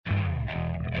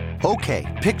Okay,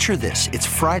 picture this. It's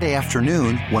Friday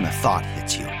afternoon when a thought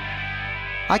hits you.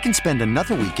 I can spend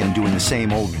another weekend doing the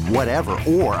same old whatever,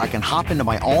 or I can hop into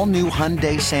my all-new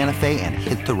Hyundai Santa Fe and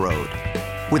hit the road.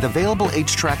 With available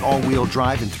H-Track all-wheel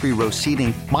drive and 3-row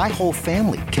seating, my whole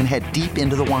family can head deep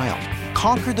into the wild.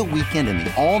 Conquer the weekend in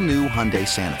the all-new Hyundai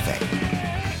Santa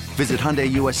Fe. Visit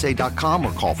HyundaiUSA.com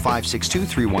or call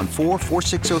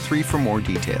 562-314-4603 for more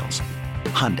details.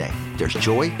 Hyundai, there's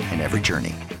joy in every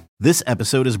journey. This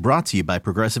episode is brought to you by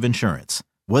Progressive Insurance.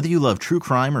 Whether you love true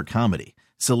crime or comedy,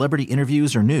 celebrity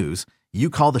interviews or news, you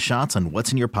call the shots on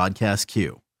what's in your podcast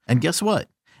queue. And guess what?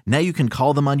 Now you can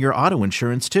call them on your auto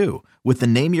insurance too with the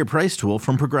Name Your Price tool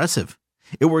from Progressive.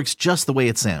 It works just the way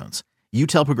it sounds. You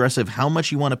tell Progressive how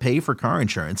much you want to pay for car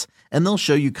insurance, and they'll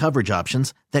show you coverage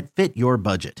options that fit your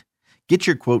budget. Get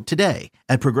your quote today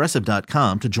at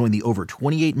Progressive.com to join the over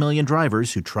 28 million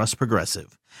drivers who trust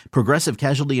Progressive. Progressive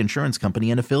Casualty Insurance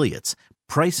Company and Affiliates.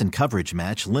 Price and coverage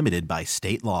match limited by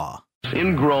state law.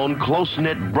 Ingrown,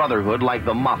 close-knit brotherhood like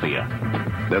the Mafia.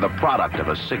 They're the product of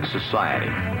a sick society.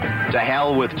 To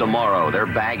hell with tomorrow. Their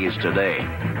bag is today.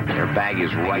 Their bag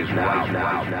is right now.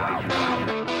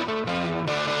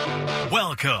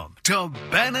 Welcome to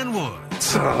Ben and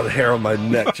Woods. Oh, the hair on my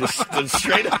neck just stood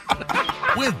straight up.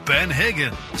 With Ben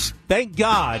Higgins. Thank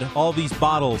God all these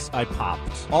bottles I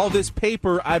popped. All this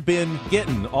paper I've been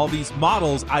getting. All these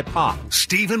models I popped.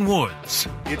 Stephen Woods.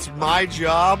 It's my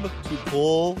job to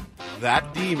pull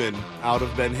that demon out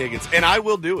of Ben Higgins, and I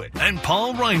will do it. And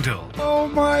Paul Reindl. Oh,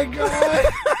 my God.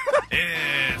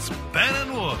 It's Ben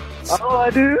and Woods. Oh, I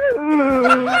do.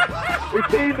 We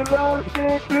came to love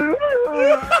blue.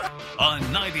 On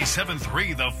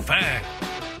 97.3 The Fan.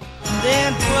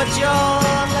 Then put your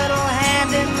little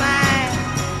hand in mine.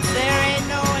 There ain't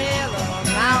no hill or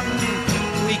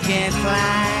mountain we can't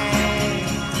climb.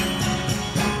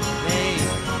 Hey.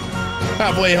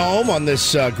 Halfway home on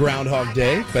this Groundhog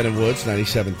Day, Ben and Woods,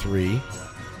 97.3.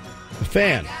 The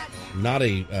Fan. Not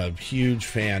a huge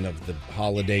fan of the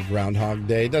holiday Groundhog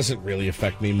Day. It doesn't really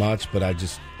affect me much, but I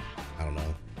don't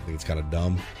know. I think it's kind of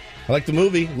dumb. I like the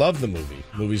movie. Love the movie.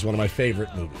 The movie's one of my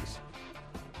favorite movies.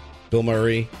 Bill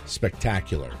Murray,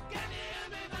 spectacular.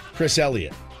 Chris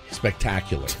Elliott,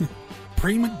 spectacular.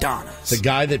 Prima donnas. The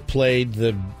guy that played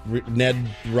the Ned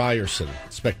Ryerson,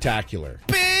 spectacular.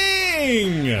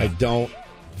 Bing! I've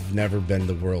never been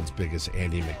the world's biggest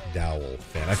Andy McDowell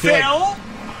fan.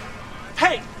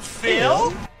 Hey,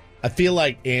 Phil? I feel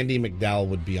like Andy McDowell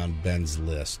would be on Ben's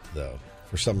list, though,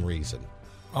 for some reason.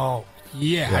 Oh,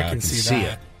 yeah, I can see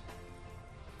that. It.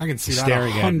 I can see that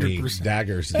staring 100%. at me,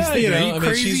 daggers. Yeah,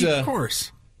 crazy? Of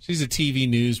course. She's a TV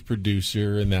news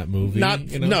producer in that movie.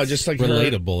 Just like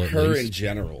relatable. Her in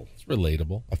general. It's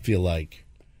relatable. I feel like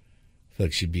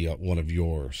she'd be one of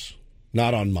yours,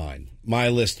 not on mine. My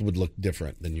list would look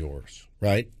different than yours,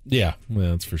 right? Yeah, well,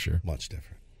 that's for sure. Much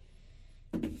different.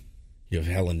 You have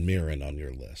Helen Mirren on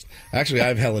your list. Actually, I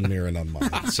have Helen Mirren on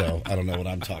mine, so I don't know what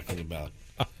I'm talking about.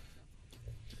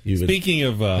 Speaking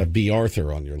of B.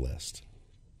 Arthur on your list.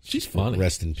 She's funny.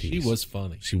 Rest in peace. She was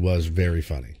funny. She was very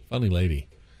funny. Funny lady.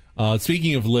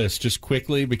 Speaking of lists, just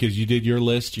quickly, because you did your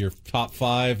list, your top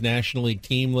 5 National League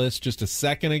team list just a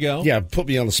second ago. Yeah, put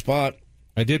me on the spot.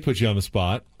 I did put you on the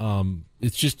spot.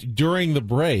 It's just during the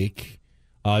break,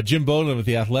 Jim Bowden of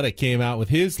The Athletic came out with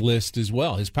his list as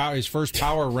well, his first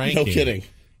power ranking. No kidding.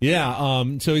 Yeah,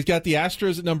 so he's got the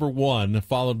Astros at number 1,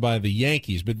 followed by the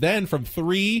Yankees. But then from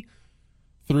 3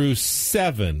 through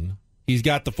 7... he's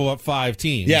got the 5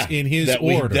 teams in his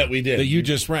order that we did. That you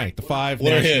just ranked, the 5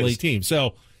 National League teams.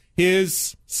 So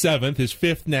his 7th, his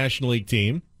 5th National League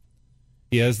team,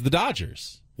 he has the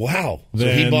Dodgers. Wow.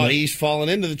 Then, so he's fallen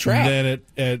into the trap. Then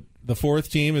at the 4th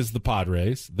team is the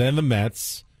Padres, then the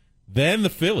Mets, then the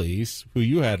Phillies, who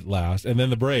you had last, and then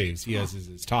the Braves. He has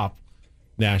his top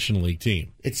National League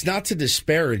team. It's not to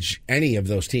disparage any of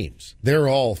those teams. They're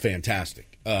all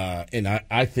fantastic. And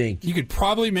I think you could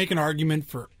probably make an argument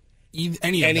for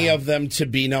any of them to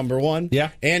be number 1. Yeah.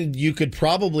 And you could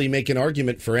probably make an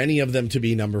argument for any of them to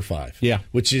be number 5. Yeah.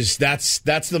 Which is that's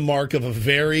the mark of a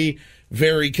very,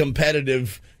 very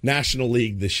competitive National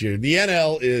League this year. The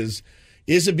NL is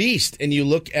a beast, and you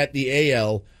look at the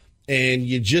AL and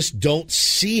you just don't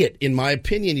see it, in my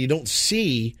opinion. You don't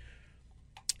see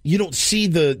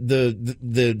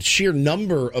the sheer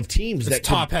number of teams it's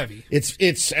top heavy. It's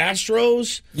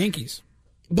Astros, Yankees.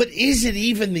 But is it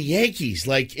even the Yankees?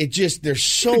 Like, they're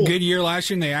so... A good year last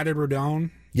year, and they added Rodon.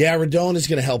 Yeah, Rodon is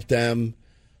going to help them.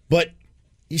 But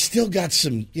you still got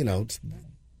some,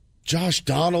 Josh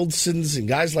Donaldsons and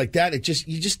guys like that. I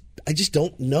just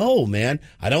don't know, man.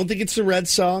 I don't think it's the Red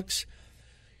Sox.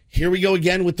 Here we go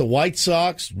again with the White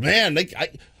Sox. Man,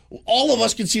 all of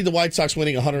us can see the White Sox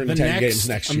winning 110 games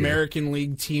next year. The American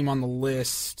League team on the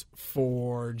list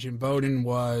for Jim Bowden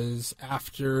was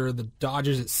after the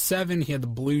Dodgers at 7. He had the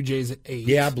Blue Jays at 8.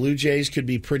 Yeah, Blue Jays could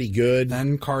be pretty good.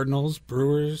 Then Cardinals,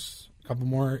 Brewers, a couple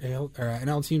more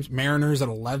NL teams. Mariners at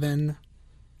 11.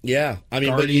 Yeah, I mean,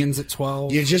 Guardians at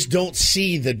 12. You just don't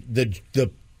see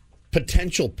the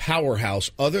potential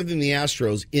powerhouse other than the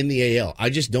Astros in the AL. I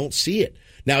just don't see it.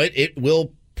 Now, it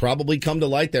will probably come to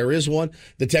light. There is one.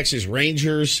 The Texas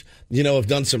Rangers, have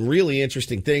done some really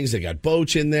interesting things. They got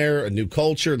Boch in there, a new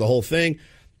culture, the whole thing.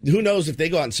 Who knows if they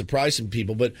go out and surprise some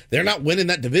people, but they're not winning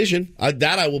that division. I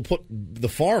will put the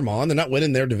farm on. They're not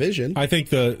winning their division. I think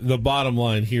the bottom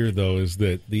line here, though, is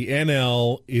that the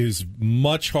NL is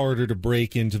much harder to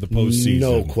break into the postseason.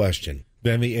 No question.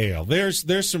 Than the AL.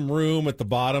 There's some room at the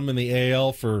bottom in the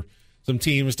AL for some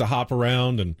teams to hop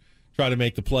around and try to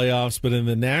make the playoffs, but in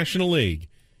the National League,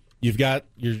 you've got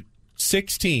your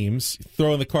 6 teams,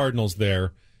 throwing the Cardinals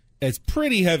there, as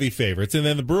pretty heavy favorites. And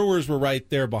then the Brewers were right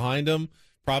there behind them,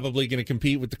 probably going to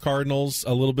compete with the Cardinals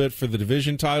a little bit for the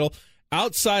division title.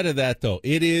 Outside of that, though,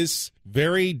 it is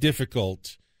very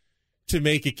difficult to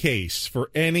make a case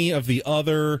for any of the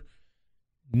other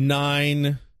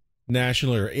 8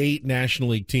 National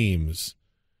League teams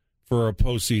for a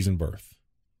postseason berth.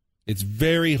 It's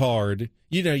very hard.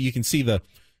 You can see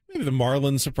maybe the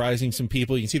Marlins surprising some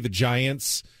people. You can see the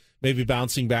Giants maybe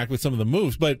bouncing back with some of the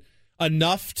moves, but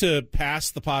enough to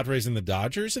pass the Padres and the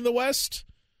Dodgers in the West?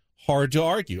 Hard to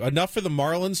argue. Enough for the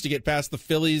Marlins to get past the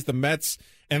Phillies, the Mets,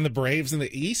 and the Braves in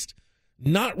the East?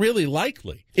 Not really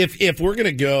likely. If we're going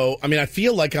to go, I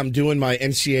feel like I'm doing my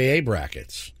NCAA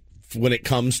brackets when it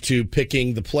comes to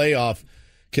picking the playoff.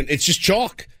 It's just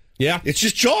chalk. Yeah. It's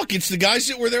just chalk. It's the guys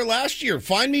that were there last year.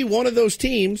 Find me one of those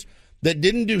teams that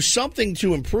didn't do something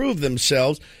to improve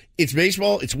themselves. It's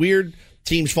baseball. It's weird.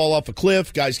 Teams fall off a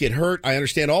cliff. Guys get hurt. I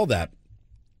understand all that.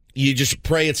 You just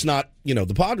pray it's not,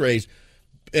 the Padres,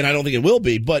 and I don't think it will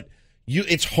be, but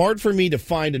it's hard for me to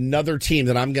find another team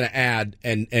that I'm going to add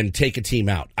and take a team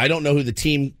out. I don't know who the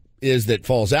team is that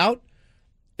falls out,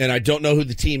 and I don't know who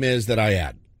the team is that I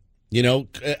add.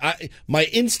 My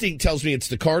instinct tells me it's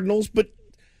the Cardinals, but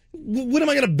when am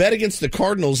I going to bet against the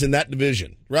Cardinals in that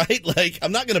division, right? Like,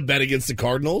 I'm not going to bet against the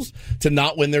Cardinals to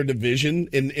not win their division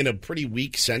in a pretty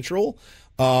weak Central.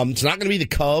 It's not going to be the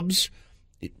Cubs.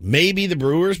 It may be the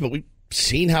Brewers, but we've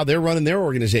seen how they're running their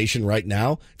organization right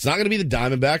now. It's not going to be the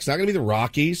Diamondbacks. It's not going to be the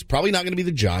Rockies. Probably not going to be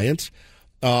the Giants.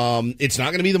 It's not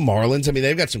going to be the Marlins.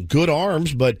 They've got some good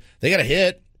arms, but they got to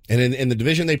hit. And in the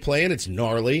division they play in, it's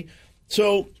gnarly.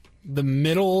 So the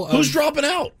middle of, who's dropping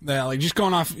out? Yeah, just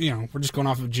going off, we're just going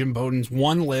off of Jim Bowden's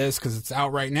one list because it's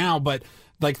out right now, but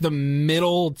the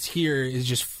middle tier is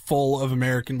just full of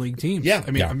American League teams.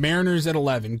 Yeah. Mariners at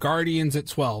 11, Guardians at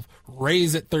 12,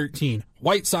 Rays at 13,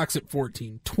 White Sox at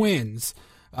 14, Twins,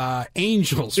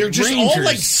 Angels, they're just Rangers, all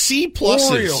like C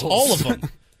pluses, Orioles. all of them.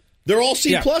 They're all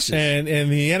C pluses. And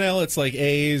the NL, it's like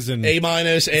A's and A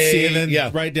minus, A, and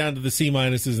then right down to the C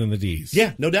minuses and the D's.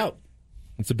 Yeah, no doubt.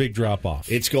 It's a big drop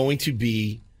off. It's going to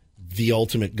be the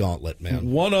ultimate gauntlet,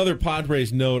 man. One other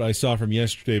Padres note I saw from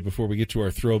yesterday before we get to our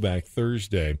Throwback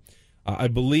Thursday. I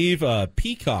believe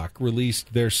Peacock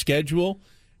released their schedule,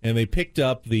 and they picked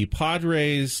up the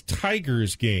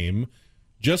Padres-Tigers game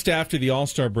just after the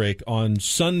All-Star break on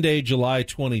Sunday, July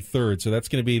 23rd. So that's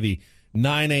going to be the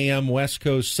 9 a.m. West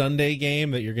Coast Sunday game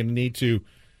that you're going to need to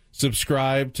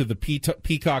subscribe to the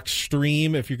Peacock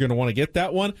stream if you're going to want to get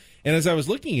that one. And as I was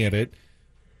looking at it,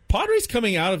 Padres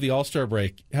coming out of the All-Star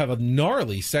break have a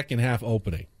gnarly second-half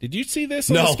opening. Did you see this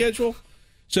on the schedule?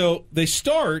 So they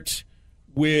start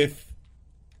with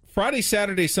Friday,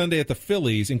 Saturday, Sunday at the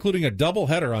Phillies, including a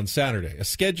doubleheader on Saturday, a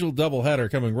scheduled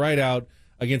doubleheader coming right out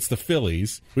against the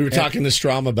Phillies. We were talking to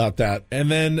Strom about that.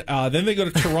 And then they go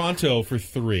to Toronto for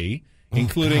 3,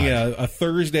 including a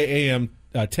Thursday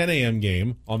 10 a.m.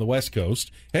 game on the West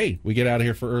Coast. Hey, we get out of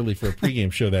here early for a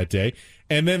pregame show that day.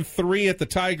 And then 3 at the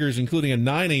Tigers, including a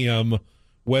 9 a.m.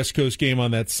 West Coast game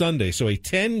on that Sunday. So a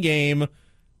 10-game,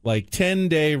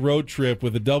 10-day road trip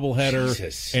with a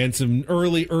doubleheader and some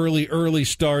early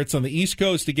starts on the East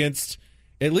Coast against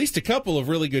at least a couple of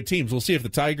really good teams. We'll see if the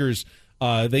Tigers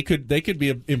they could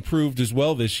be improved as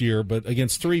well this year, but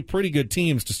against 3 pretty good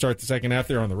teams to start the second half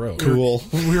there on the road. Cool.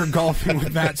 When we were golfing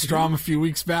with Matt Strom a few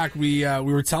weeks back, we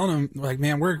were telling him,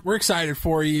 man, we're excited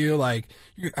for you. I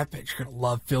bet you're going to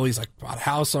love Phillies, bought a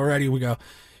house already. We go,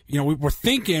 we're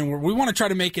thinking we want to try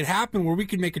to make it happen where we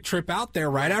could make a trip out there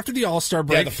right after the All-Star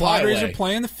break. Yeah, the Padres flyaway. are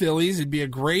playing the Phillies. It'd be a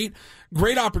great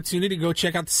opportunity to go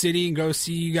check out the city and go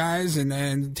see you guys and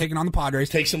then taking on the Padres.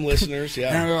 Take some listeners,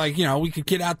 yeah. And we're like, we could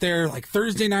get out there like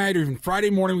Thursday night or even Friday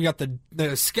morning. We got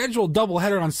the scheduled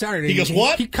doubleheader on Saturday. He goes,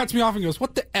 what? He cuts me off and goes,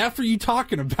 what the F are you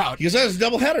talking about? He goes, that's a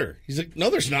doubleheader. He's like, no,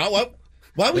 there's not. What?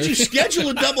 Why would you schedule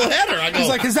a doubleheader? I go, He's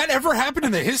like, has that ever happened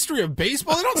in the history of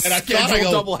baseball? They don't And I schedule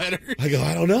thought, doubleheaders. I go,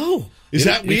 I don't know. Is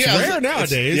that It's yeah, rare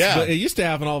nowadays. Yeah. But it used to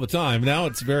happen all the time. Now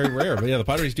it's very rare. But yeah, the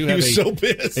Padres do have was so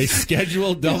pissed. a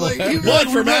scheduled doubleheader. What,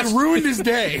 for that Matt- ruined his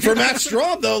day. For Matt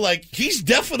Strahm, though, like he's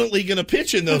definitely going to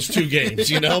pitch in those 2 games.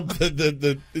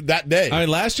 That day. I mean,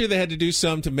 last year they had to do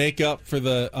some to make up for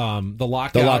the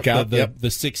lockout. The lockout, yep. The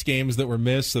 6 games that were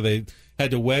missed, so they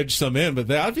had to wedge some in. But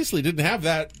they obviously didn't have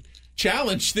that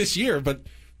challenge this year. But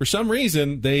for some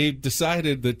reason, they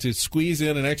decided that to squeeze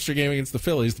in an extra game against the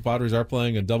Phillies, the Padres are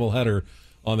playing a doubleheader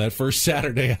on that first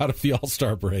Saturday out of the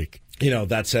All-Star break.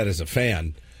 That said, as a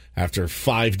fan, after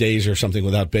 5 days or something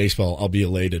without baseball, I'll be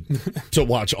elated to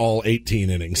watch all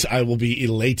 18 innings. I will be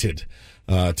elated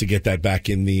to get that back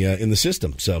in the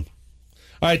system. So, all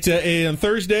right, on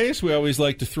Thursdays, we always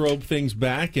like to throw things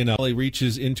back, and Ellie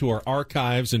reaches into our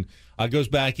archives and goes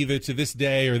back either to this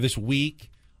day or this week.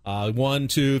 1,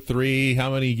 2, 3,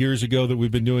 how many years ago that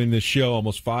we've been doing this show?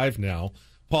 Almost 5 now.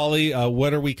 Paulie,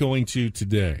 what are we going to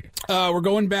today? We're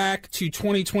going back to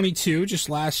 2022, just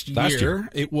last year.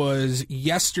 It was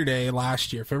yesterday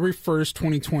last year, February 1st,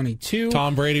 2022.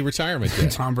 Tom Brady retirement day.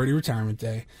 Tom Brady retirement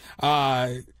day.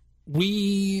 I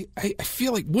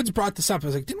feel like Woods brought this up. I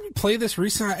was like, didn't we play this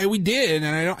recently? We did,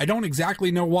 and I don't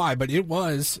exactly know why, but it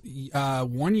was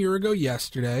 1 year ago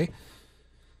yesterday.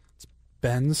 It's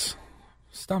Ben's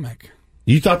stomach.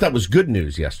 you thought that was good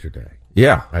news yesterday?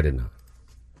 Yeah. I did not.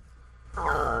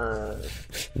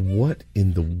 What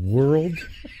in the world?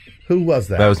 Who was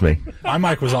that? That was me. My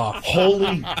mic was off.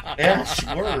 Holy S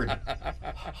word.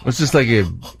 It's just like a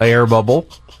air bubble.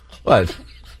 What?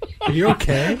 Are you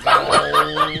okay?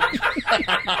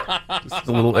 Just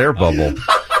a little air bubble.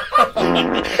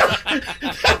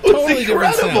 Totally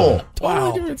incredible.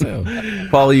 Totally different sound.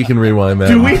 Paulie, you can rewind that.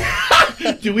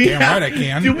 Do we Damn have, right I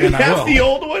can, do we and I have will. the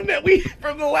old one that we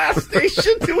from the last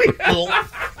station? Do we have?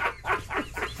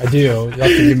 I do. You'll have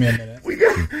to give me a minute. We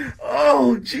got.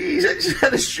 Oh, geez! I just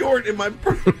had a short in my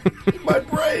brain.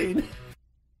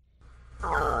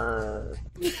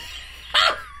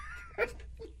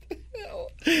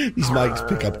 These mics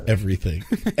pick up everything.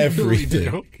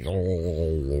 Everything.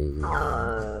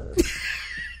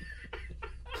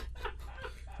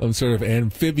 Some sort of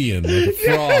amphibian, like a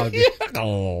frog,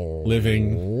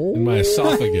 living in my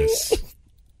esophagus.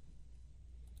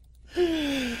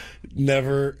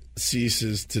 Never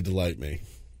ceases to delight me.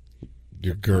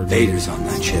 Your gurgle. Vader's on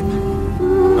that ship.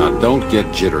 Now, don't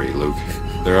get jittery, Luke.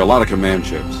 There are a lot of command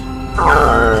ships.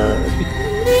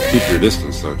 Keep your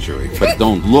distance, though, Chewie. But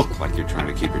don't look like you're trying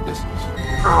to keep your distance.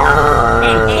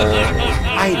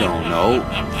 I don't know.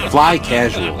 Fly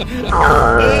casual.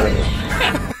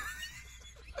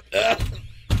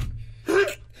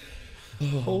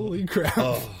 Holy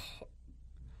crap.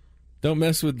 Don't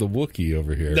mess with the Wookiee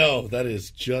over here. No, that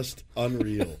is just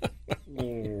unreal.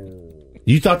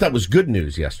 You thought that was good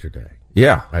news yesterday?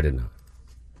 Yeah. I did not.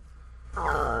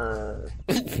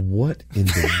 What in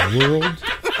the world?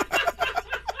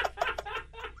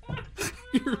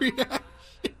 Your reaction.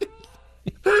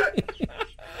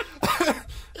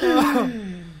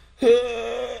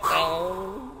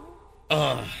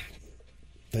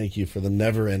 Thank you for the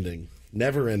never-ending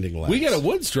laughs. We got a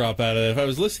Woods drop out of it. If I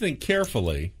was listening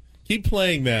carefully, keep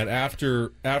playing that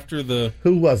after the.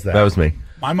 Who was that? That was me.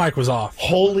 My mic was off.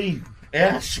 Holy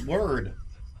S word.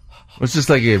 It's just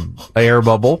like a air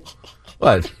bubble.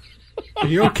 What? Are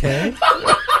you okay?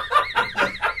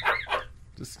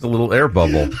 Just a little air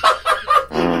bubble.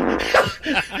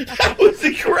 That was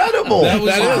incredible. That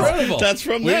was incredible. That's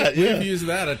from We've yeah. used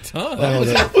that a ton. Oh,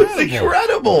 that was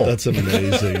incredible. That's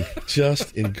amazing.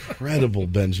 Just incredible,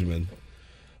 Benjamin.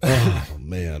 Oh,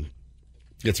 man.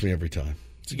 Gets me every time.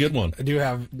 It's a good one. I do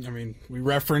have, we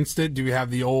referenced it. Do we have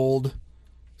the old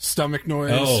stomach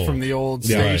noise from the old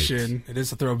station? Right. It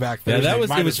is a throwback. Yeah,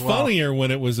 Thursday. it was funnier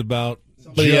when it was about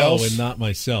somebody Joe else and not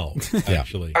myself,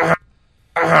 actually.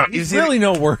 He's really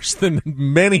no worse than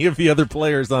many of the other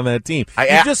players on that team.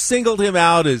 You just singled him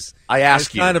out as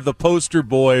kind of the poster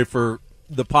boy for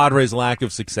the Padres' lack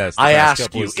of success. I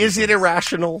ask you, is it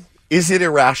irrational? Is it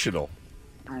irrational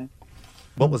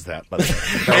What was that? By the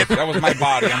way? That was my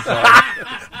body. I'm sorry.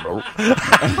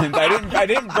 I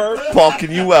didn't burp. Paul,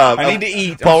 can you? I need to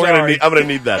eat. Paul, I'm gonna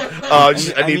need that. I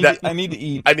need that. I need to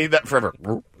eat. I need that forever.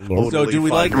 So do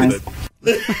we like this?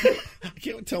 I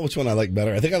can't tell which one I like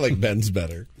better. I think I like Ben's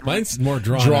better. Mine's more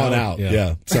drawn out.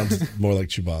 Yeah. Sounds more like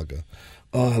Chewbacca.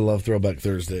 Oh, I love Throwback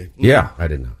Thursday. Yeah, I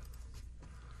didn't know.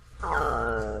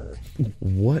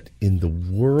 What in the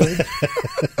world?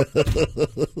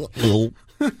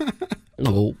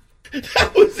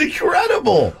 That was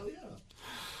incredible.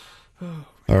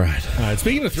 All right.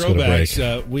 Speaking of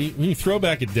throwbacks, we throw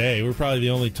back a day. We're probably the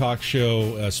only talk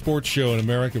show, sports show in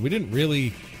America. We didn't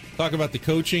really talk about the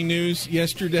coaching news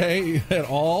yesterday at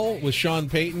all, with Sean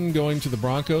Payton going to the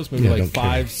Broncos. Maybe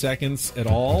 5 seconds at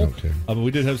all. But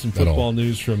we did have some football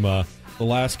news from the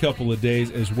last couple of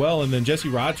days as well. And then Jesse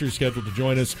Rogers scheduled to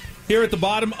join us here at the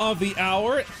bottom of the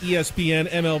hour, ESPN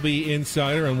MLB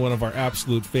Insider, and one of our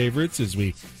absolute favorites as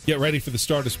we get ready for the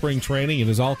start of spring training. And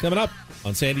is all coming up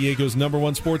on San Diego's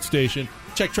 #1 sports station.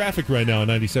 Check traffic right now on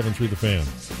 97.3 The Fan.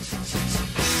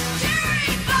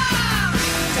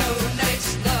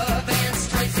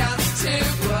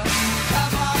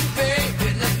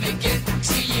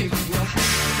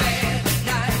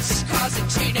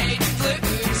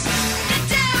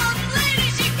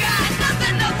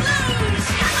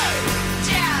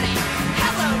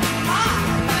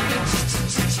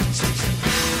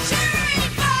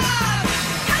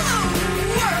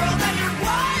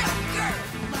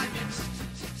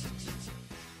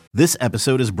 This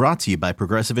episode is brought to you by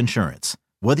Progressive Insurance.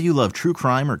 Whether you love true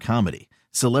crime or comedy,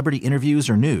 celebrity interviews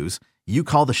or news, you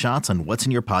call the shots on what's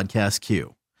in your podcast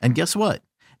queue. And guess what?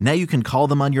 Now you can call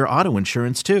them on your auto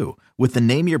insurance too, with the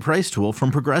Name Your Price tool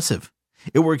from Progressive.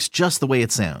 It works just the way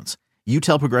it sounds. You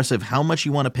tell Progressive how much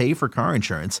you want to pay for car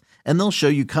insurance, and they'll show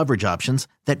you coverage options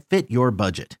that fit your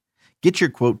budget. Get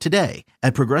your quote today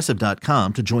at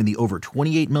Progressive.com to join the over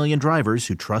 28 million drivers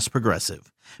who trust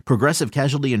Progressive. Progressive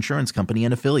Casualty Insurance Company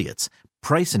and Affiliates.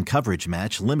 Price and coverage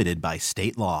match limited by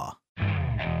state law.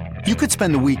 You could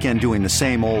spend the weekend doing the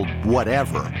same old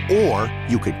whatever, or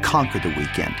you could conquer the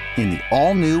weekend in the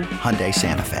all-new Hyundai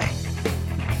Santa Fe.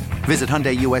 Visit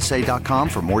HyundaiUSA.com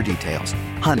for more details.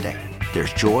 Hyundai,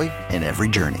 there's joy in every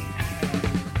journey.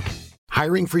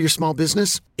 Hiring for your small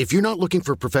business? If you're not looking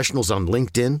for professionals on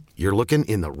LinkedIn, you're looking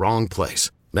in the wrong place.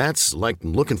 That's like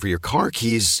looking for your car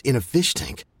keys in a fish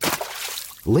tank.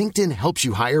 LinkedIn helps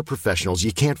you hire professionals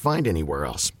you can't find anywhere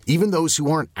else, even those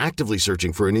who aren't actively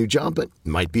searching for a new job but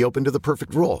might be open to the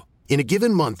perfect role. In a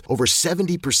given month, over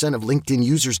 70% of LinkedIn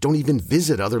users don't even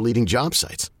visit other leading job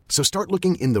sites. So start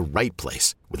looking in the right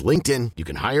place. With LinkedIn, you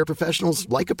can hire professionals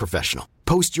like a professional.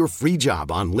 Post your free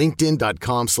job on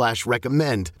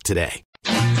linkedin.com/recommend today.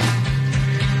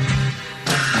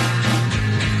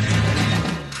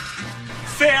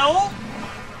 Phil?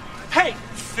 Hey,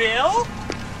 Phil?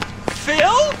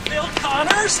 Phil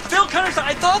Connors? Phil Connors,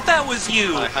 I thought that was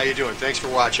you. Hi, how you doing? Thanks for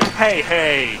watching.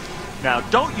 Hey. Now,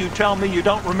 don't you tell me you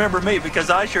don't remember me,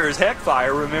 because I sure as heck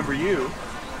fire remember you.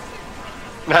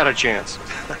 Not a chance.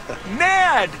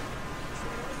 Ned!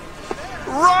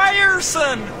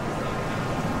 Ryerson!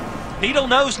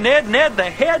 Needle-nosed Ned the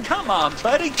Head? Come on,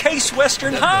 buddy. Case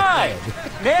Western High.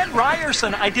 Ned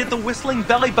Ryerson. I did the whistling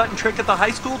belly button trick at the high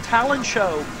school talent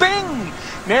show. Bing!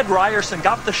 Ned Ryerson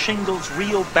got the shingles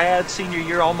real bad senior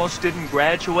year, almost didn't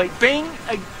graduate. Bing!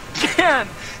 Again!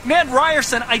 Ned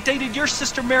Ryerson. I dated your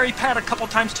sister Mary Pat a couple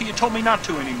times till you told me not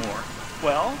to anymore.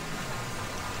 Well?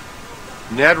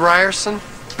 Ned Ryerson?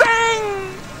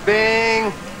 Bing!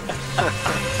 Bing!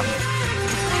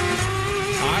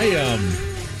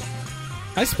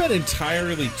 I spent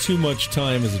entirely too much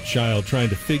time as a child trying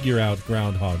to figure out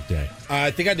Groundhog Day.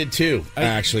 I think I did too,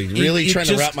 actually. Really trying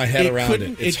to wrap my head around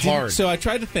it. It's hard. So I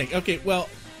tried to think, okay, well,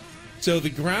 so the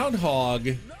groundhog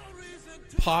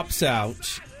pops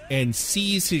out and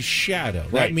sees his shadow.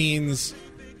 Right. That means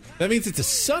it's a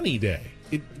sunny day.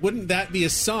 Wouldn't that be a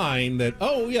sign that,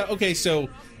 oh, yeah, okay, so,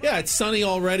 yeah, it's sunny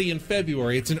already in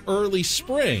February. It's an early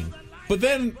spring. But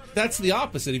then that's the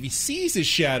opposite. If he sees his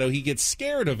shadow, he gets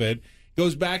scared of it,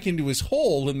 goes back into his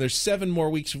hole, and there's 7 more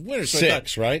weeks of winter. So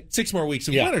right? 6 more weeks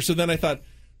of winter. So then I thought,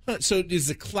 so is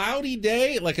a cloudy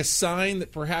day like a sign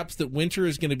that perhaps that winter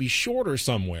is going to be shorter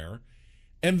somewhere?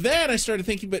 And then I started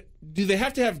thinking, but do they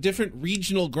have to have different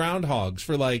regional groundhogs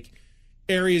for, like,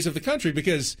 areas of the country?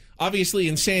 Because obviously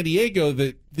in San Diego,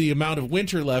 the amount of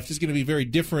winter left is going to be very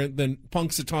different than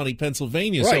Punxsutawney,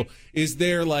 Pennsylvania. Right. So is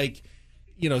there, like,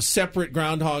 separate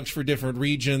groundhogs for different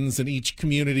regions, and each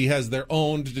community has their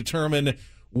own to determine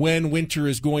when winter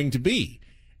is going to be?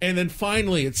 And then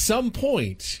finally, at some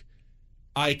point,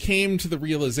 I came to the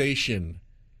realization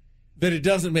that it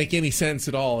doesn't make any sense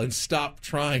at all, and stop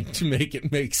trying to make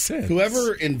it make sense.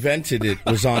 Whoever invented it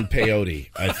was on peyote,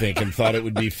 I think, and thought it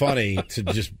would be funny to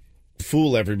just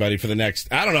fool everybody for the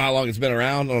next. I don't know how long it's been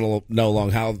around. I don't know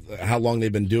how long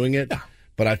they've been doing it,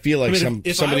 but I feel like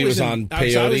somebody was on peyote.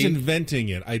 If I was inventing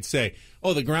it, I'd say,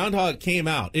 "Oh, the groundhog came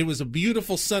out. It was a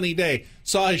beautiful sunny day.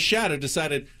 Saw his shadow.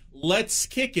 Decided." Let's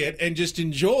kick it and just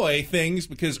enjoy things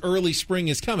because early spring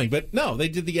is coming. But no, they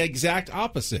did the exact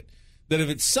opposite. That if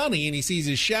it's sunny and he sees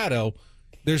his shadow,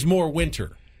 there's more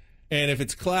winter. And if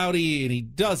it's cloudy and he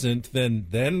doesn't, then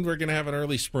we're going to have an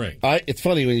early spring. It's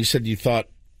funny when you said you thought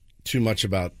too much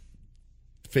about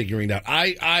figuring it out.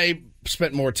 I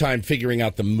spent more time figuring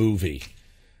out the movie,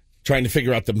 trying to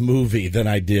figure out the movie than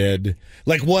I did.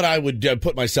 Like what I would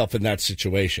put myself in that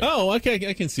situation. Oh, okay,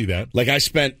 I can see that. Like I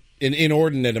spent an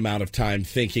inordinate amount of time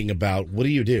thinking about what do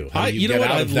you do? How do you get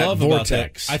out of that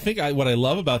vortex? I think what I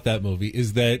love about that movie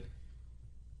is that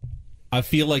I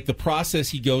feel like the process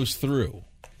he goes through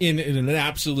in an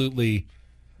absolutely,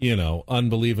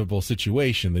 unbelievable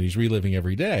situation that he's reliving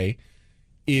every day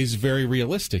is very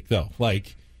realistic, though.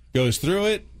 Like, goes through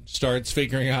it, starts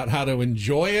figuring out how to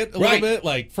enjoy it a little bit.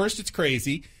 Like, first it's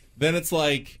crazy, then it's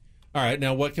like, all right,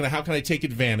 now how can I take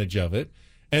advantage of it?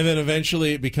 And then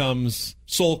eventually it becomes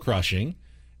soul-crushing.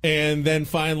 And then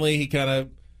finally he kind of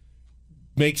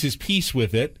makes his peace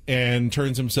with it and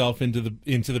turns himself into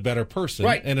the better person.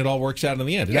 Right. And it all works out in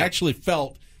the end. It actually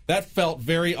felt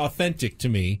very authentic to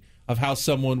me of how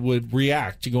someone would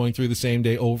react to going through the same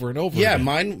day over and over again.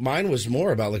 Yeah, mine was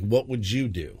more about, like, what would you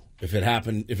do? If it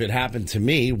happened to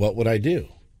me, what would I do?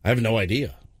 I have no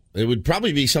idea. It would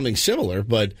probably be something similar,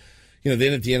 but, then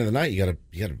at the end of the night, you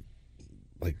gotta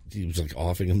like he was like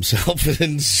offing himself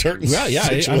in certain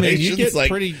situations. I mean, you get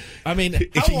pretty. I mean,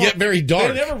 it can get very dark.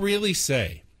 They never really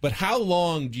say, but how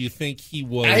long do you think he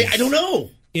was? I don't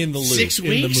know. In the loop, 6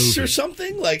 weeks or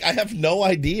something. Like I have no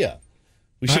idea.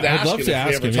 We should ask him. I'd love to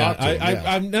ask him.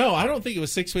 Yeah. No, I don't think it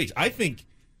was 6 weeks. I think,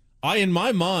 in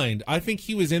my mind, I think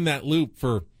he was in that loop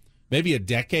for maybe a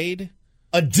decade.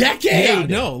 A decade? Yeah,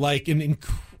 no, like when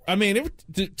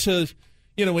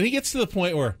he gets to the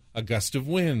point where a gust of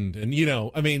wind, and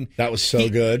that was so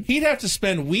good. He'd have to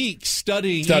spend weeks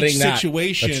studying each that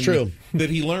situation. That's true. That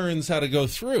he learns how to go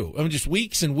through. I mean, just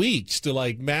weeks and weeks to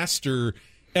like master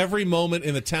every moment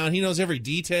in the town. He knows every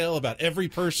detail about every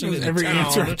person in the every town.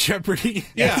 Answer to Jeopardy.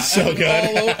 Yeah, so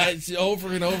good. Over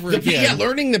and over again. Yeah,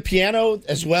 learning the piano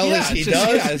as well as he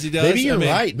does. Maybe you're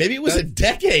right. Maybe it was a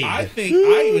decade. I think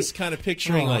I was kind of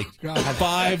picturing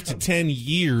 5 to 10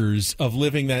 years of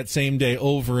living that same day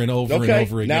over and over and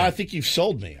over again. Now I think you've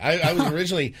sold me. I was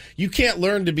originally, you can't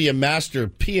learn to be a master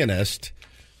pianist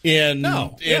in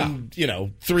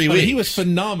 3 weeks. He was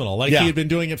phenomenal. He had been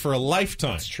doing it for a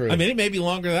lifetime. That's true. I mean, it may be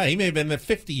longer than that. He may have been there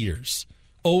 50 years,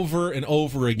 over and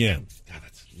over again. God,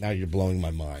 now you're blowing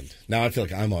my mind. Now I feel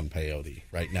like I'm on peyote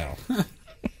right now,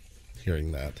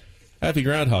 hearing that. Happy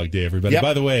Groundhog Day, everybody. Yep.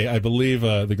 By the way, I believe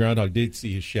the groundhog did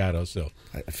see his shadow. So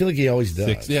I feel like he always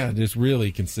does. It's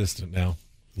really consistent now.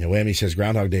 Yeah, Whammy says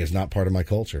Groundhog Day is not part of my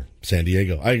culture. San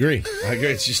Diego. I agree.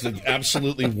 It's just an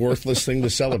absolutely worthless thing to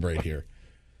celebrate here.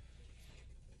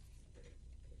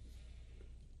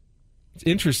 It's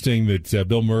interesting that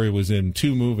Bill Murray was in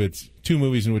two movies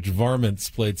in which varmints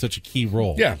played such a key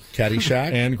role. Yeah,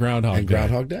 Caddyshack and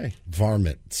Groundhog Day.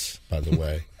 Varmints, by the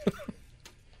way.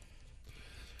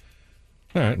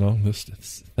 All right, well,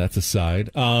 that's aside.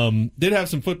 Did have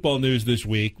some football news this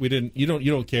week. You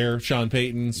don't care Sean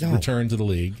Payton's return to the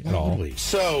league at all.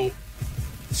 So,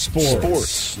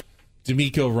 sports.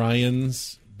 DeMeco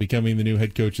Ryans becoming the new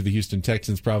head coach of the Houston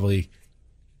Texans, probably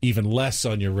even less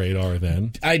on your radar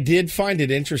then. I did find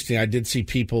it interesting. I did see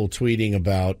people tweeting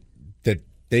about that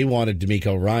they wanted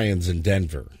DeMeco Ryans in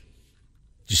Denver.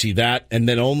 Did you see that? And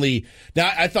then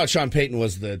now I thought Sean Payton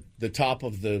was the top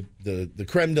of the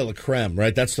creme de la creme,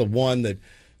 right? That's the one that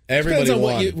everybody depends on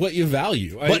wanted. what you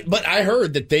value. But I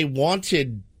heard that they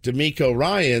wanted DeMeco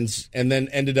Ryans and then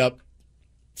ended up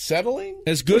settling.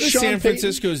 As good as San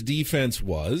Francisco's defense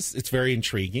was, it's very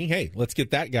intriguing. Hey, let's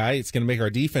get that guy. It's going to make our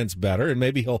defense better, and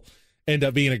maybe he'll end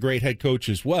up being a great head coach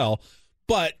as well.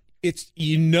 But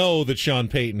that Sean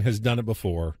Payton has done it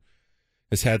before,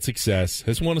 has had success,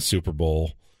 has won a Super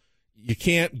Bowl. You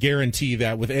can't guarantee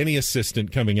that with any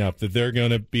assistant coming up that they're going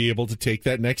to be able to take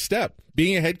that next step.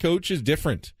 Being a head coach is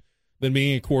different than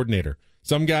being a coordinator.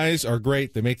 Some guys are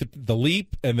great. They make the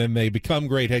leap, and then they become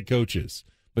great head coaches.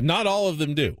 But not all of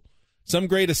them do. Some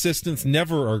great assistants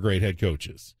never are great head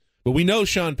coaches. But we know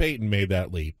Sean Payton made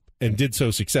that leap and did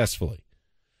so successfully.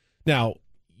 Now,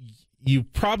 you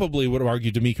probably would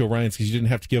argue DeMeco Ryans because you didn't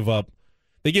have to give up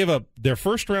They gave up their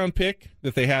first-round pick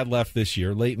that they had left this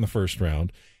year, late in the first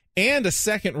round, and a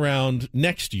second round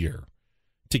next year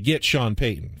to get Sean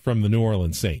Payton from the New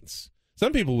Orleans Saints.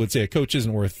 Some people would say a coach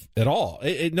isn't worth at all.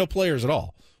 No players at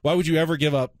all. Why would you ever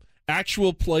give up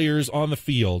actual players on the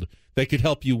field that could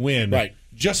help you win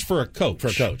just for a coach? For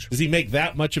a coach. Does he make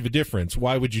that much of a difference?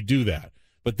 Why would you do that?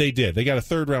 But they did. They got a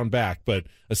third round back, but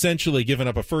essentially giving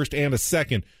up a first and a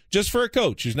second just for a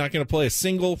coach who's not going to play a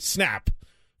single snap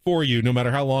for you, no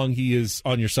matter how long he is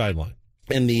on your sideline.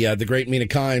 And the great Mina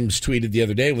Kimes tweeted the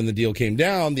other day when the deal came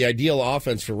down, the ideal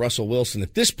offense for Russell Wilson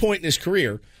at this point in his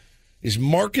career is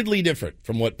markedly different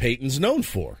from what Peyton's known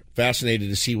for. Fascinated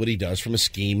to see what he does from a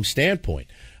scheme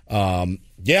standpoint.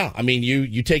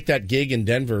 You take that gig in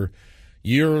Denver,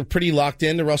 you're pretty locked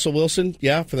into Russell Wilson,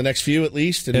 for the next few at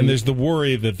least. And there's the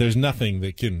worry that there's nothing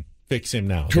that can fix him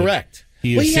now. Correct.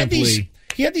 He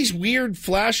had these weird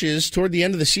flashes toward the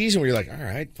end of the season where you're like, all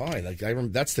right, fine. Like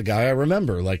that's the guy I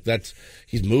remember. Like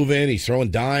he's moving, he's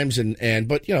throwing dimes,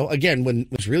 but again, when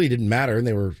it really didn't matter and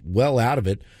they were well out of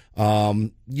it,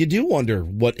 you do wonder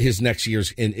what his next year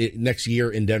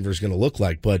in Denver is going to look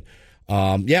like. But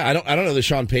I don't know that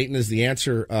Sean Payton is the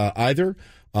answer either.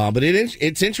 But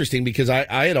it's interesting because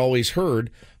I had always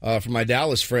heard from my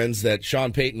Dallas friends that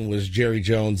Sean Payton was Jerry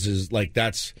Jones's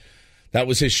that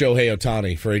was his Shohei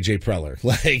Ohtani for A.J. Preller.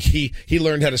 Like he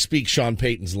learned how to speak Sean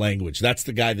Payton's language. That's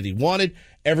the guy that he wanted.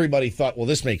 Everybody thought, well,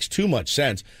 this makes too much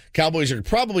sense. Cowboys are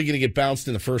probably going to get bounced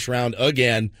in the first round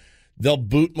again. They'll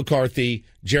boot McCarthy.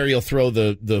 Jerry will throw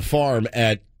the farm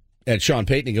at Sean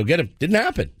Payton and go get him. Didn't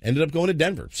happen. Ended up going to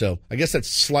Denver. So I guess that's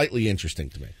slightly interesting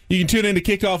to me. You can tune in to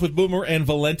Kickoff with Boomer and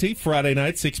Valenti Friday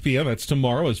night, 6 p.m. That's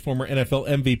tomorrow as former NFL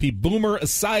MVP Boomer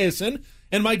Esiason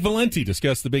and Mike Valenti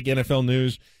discuss the big NFL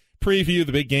news, preview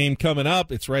the big game coming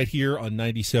up. It's right here on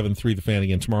 97.3 The Fan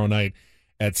again tomorrow night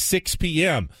at 6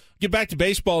 p.m. Get back to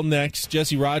baseball next.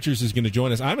 Jesse Rogers is going to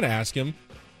join us. I'm going to ask him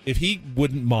if he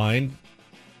wouldn't mind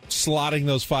slotting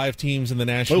those 5 teams in the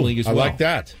National League as well. I like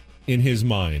that. In his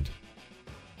mind.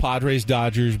 Padres,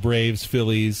 Dodgers, Braves,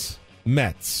 Phillies,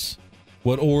 Mets.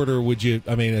 What order would you,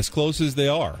 as close as they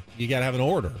are, you got to have an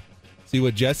order. See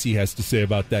what Jesse has to say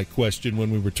about that question when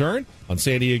we return on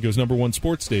San Diego's #1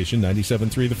 sports station,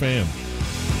 97.3 The Fan.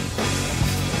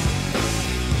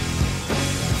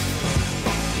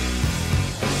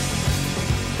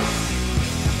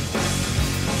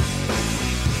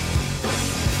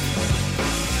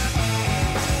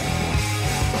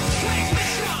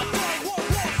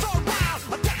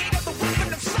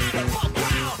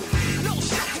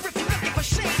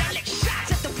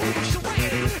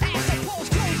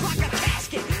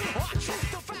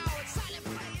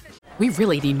 We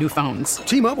really need new phones.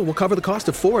 T-Mobile will cover the cost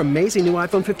of 4 amazing new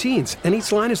iPhone 15s, and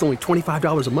each line is only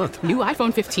 $25 a month. New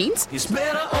iPhone 15s? It's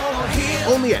better over here.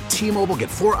 Only at T-Mobile, get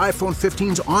 4 iPhone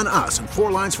 15s on us and 4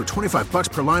 lines for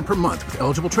 $25 per line per month with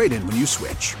eligible trade-in when you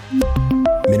switch.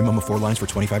 Minimum of 4 lines for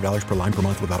 $25 per line per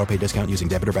month with autopay discount using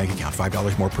debit or bank account.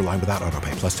 $5 more per line without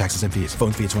autopay, plus taxes and fees.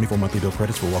 Phone fee at 24 monthly bill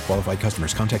credits for well-qualified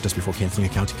customers. Contact us before canceling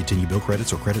account to continue bill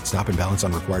credits or credit stop and balance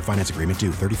on required finance agreement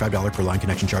due. $35 per line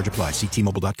connection charge applies. See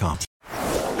T-Mobile.com.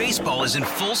 Baseball is in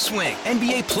full swing.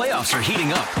 NBA playoffs are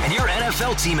heating up, and your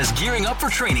NFL team is gearing up for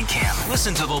training camp.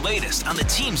 Listen to the latest on the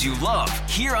teams you love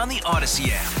here on the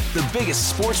Odyssey app. The biggest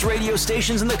sports radio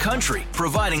stations in the country,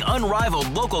 providing unrivaled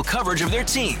local coverage of their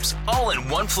teams, all in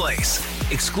one place.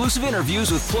 Exclusive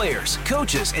interviews with players,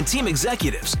 coaches, and team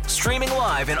executives, streaming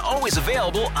live and always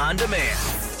available on demand.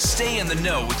 Stay in the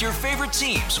know with your favorite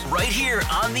teams right here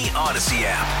on the Odyssey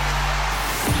app.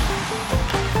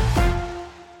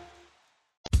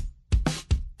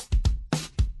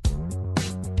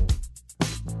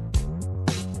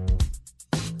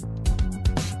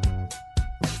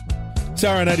 This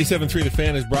hour on 97.3 The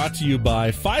Fan is brought to you by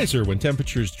Pfizer. When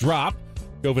temperatures drop,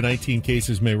 COVID-19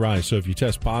 cases may rise. So if you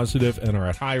test positive and are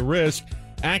at high risk,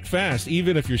 act fast.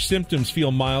 Even if your symptoms feel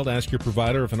mild, ask your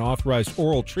provider if an authorized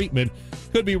oral treatment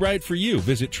could be right for you.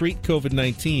 Visit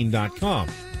treatcovid19.com.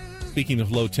 Speaking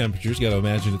of low temperatures, you got to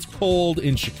imagine it's cold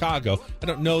in Chicago. I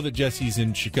don't know that Jesse's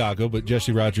in Chicago, but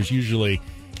Jesse Rogers usually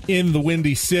in the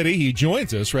Windy City. He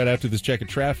joins us right after this check of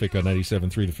traffic on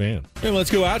 97.3 The Fan. And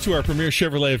let's go out to our premier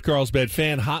Chevrolet of Carlsbad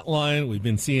fan hotline. We've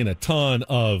been seeing a ton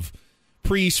of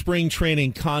pre-spring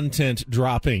training content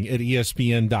dropping at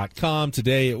ESPN.com.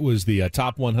 Today it was the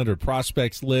top 100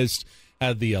 prospects list.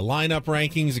 Had the lineup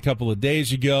rankings a couple of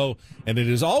days ago. And it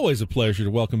is always a pleasure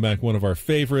to welcome back one of our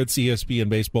favorites, ESPN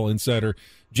baseball insider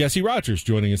Jesse Rogers,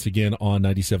 joining us again on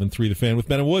 97.3 The Fan with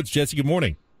Ben and Woods. Jesse, good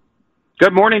morning.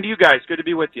 Good morning to you guys. Good to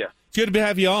be with you. It's good to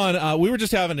have you on. We were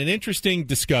just having an interesting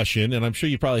discussion, and I'm sure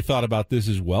you probably thought about this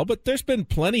as well, but there's been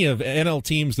plenty of NL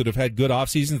teams that have had good off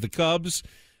seasons. The Cubs,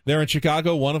 they're in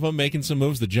Chicago, one of them making some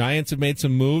moves. The Giants have made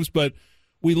some moves, but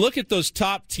we look at those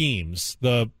top teams,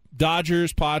 the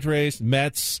Dodgers, Padres,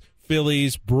 Mets,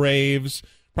 Phillies, Braves,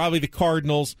 probably the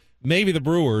Cardinals, maybe the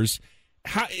Brewers.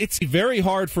 It's very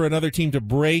hard for another team to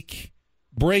break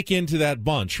into that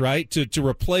bunch, right? To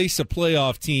replace a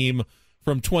playoff team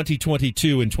from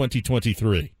 2022 and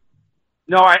 2023.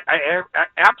 No, I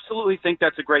absolutely think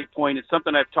that's a great point. It's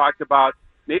something I've talked about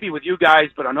maybe with you guys,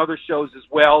 but on other shows as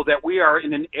well, that we are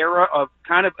in an era of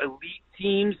kind of elite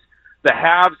teams, the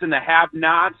haves and the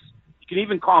have-nots. You can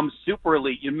even call them super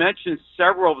elite. You mentioned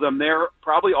several of them. They're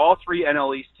probably all three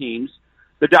NL East teams,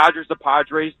 the Dodgers, the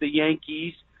Padres, the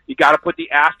Yankees. You got to put the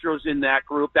Astros in that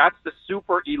group. That's the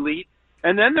super elite.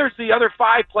 And then there's the other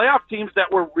 5 playoff teams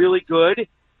that were really good.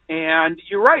 And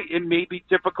you're right, it may be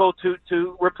difficult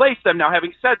to replace them. Now,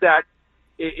 having said that,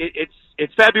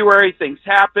 it's February, things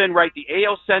happen, right? The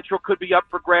AL Central could be up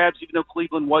for grabs, even though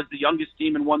Cleveland was the youngest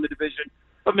team and won the division.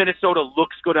 But Minnesota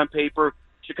looks good on paper.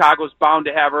 Chicago's bound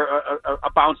to have a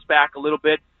bounce back a little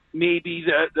bit. Maybe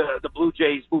the Blue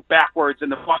Jays move backwards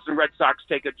and the Boston Red Sox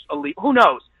take a leap. Who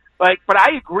knows? But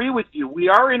I agree with you. We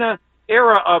are in an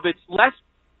era of it's less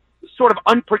sort of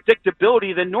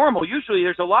unpredictability than normal. Usually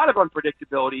there's a lot of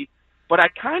unpredictability, but I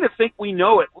kind of think we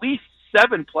know at least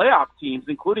 7 playoff teams,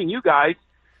 including you guys,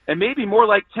 and maybe more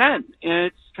like 10. And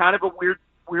it's kind of a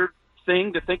weird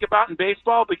thing to think about in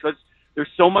baseball because there's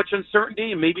so much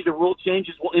uncertainty, and maybe the rule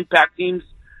changes will impact teams,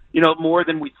 more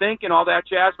than we think and all that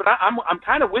jazz. But I'm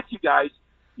kind of with you guys.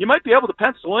 You might be able to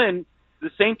pencil in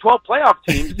the same 12 playoff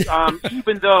teams,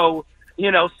 even though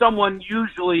someone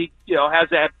usually, has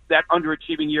that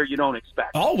underachieving year you don't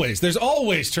expect. Always. There's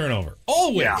always turnover.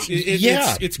 Always.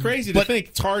 Yeah. It's crazy to think.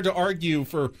 It's hard to argue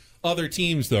for other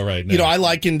teams, though, right now. I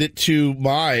likened it to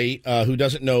my, who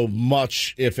doesn't know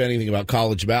much, if anything, about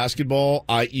college basketball.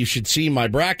 You should see my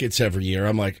brackets every year.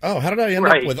 I'm like, oh, how did I end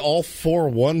up with all 4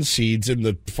 1 seeds in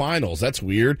the finals? That's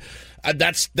weird.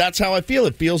 That's how I feel.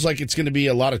 It feels like it's going to be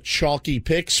a lot of chalky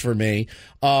picks for me.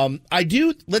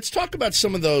 Let's talk about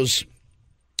some of those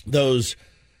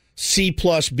C+,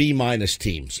 B-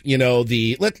 teams.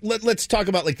 Let's talk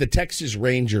about like the Texas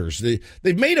Rangers.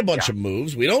 They've made a bunch of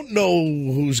moves. We don't know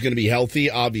who's going to be healthy,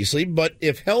 obviously, but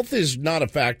if health is not a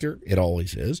factor, it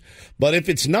always is. But if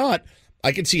it's not,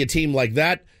 I can see a team like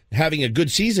that having a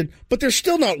good season, but they're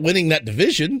still not winning that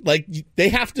division. Like they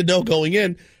have to know going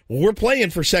in, we're playing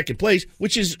for second place,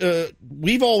 which is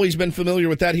we've always been familiar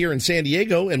with that here in San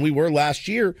Diego, and we were last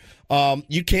year.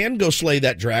 You can go slay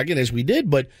that dragon as we did,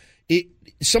 but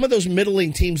some of those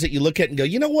middling teams that you look at and go,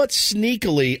 you know what,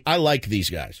 sneakily, I like these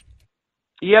guys.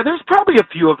 Yeah, there's probably a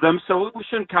few of them, so we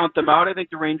shouldn't count them out. I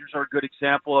think the Rangers are a good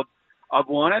example of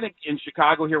one. I think in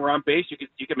Chicago here, we're on base.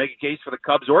 You could make a case for the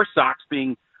Cubs or Sox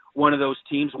being one of those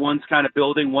teams. One's kind of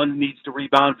building. One needs to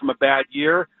rebound from a bad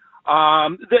year.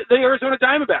 The Arizona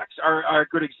Diamondbacks are a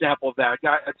good example of that.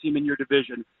 A team in your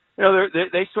division.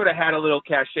 They sort of had a little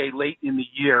cachet late in the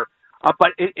year. But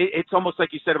it's almost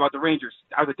like you said about the Rangers.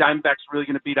 Are the Diamondbacks really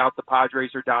going to beat out the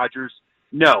Padres or Dodgers?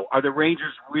 No. Are the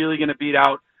Rangers really going to beat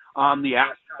out the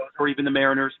Astros or even the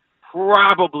Mariners?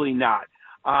 Probably not.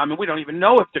 And we don't even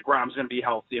know if DeGrom's going to be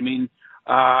healthy.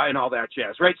 And all that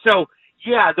jazz, right? So,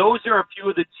 yeah, those are a few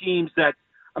of the teams that,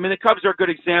 the Cubs are a good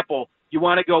example. You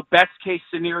want to go best case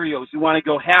scenarios. You want to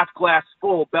go half glass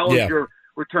full. Bellinger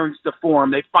returns to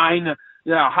form. They find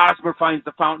Hosmer finds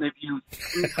the fountain of youth.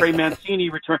 Trey Mancini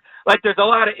returns. Like there's a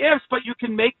lot of ifs, but you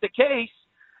can make the case.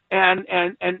 And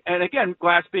again,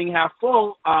 glass being half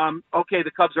full. Okay,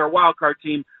 the Cubs are a wild card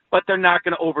team, but they're not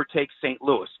going to overtake St.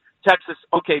 Louis. Texas,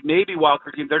 okay, maybe wild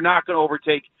card team. They're not going to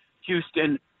overtake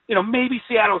Houston. Maybe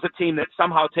Seattle's a team that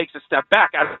somehow takes a step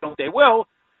back. I don't know if they will,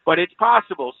 but it's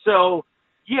possible. So,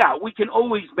 yeah, we can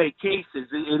always make cases.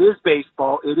 It is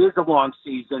baseball. It is a long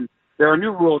season. There are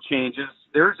new rule changes.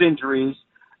 There's injuries.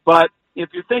 But if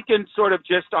you're thinking sort of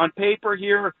just on paper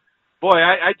here, boy,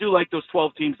 I do like those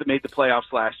 12 teams that made the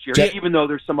playoffs last year, even though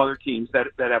there's some other teams that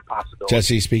have possibilities.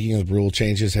 Jesse, speaking of rule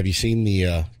changes, have you seen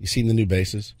the new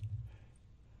bases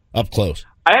up close?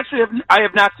 I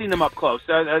have not seen them up close.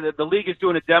 The league is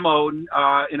doing a demo in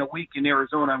a week in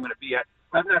Arizona. I'm going to be at.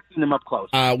 I've not seen them up close.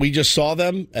 We just saw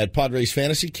them at Padres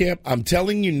Fantasy Camp. I'm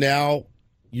telling you now,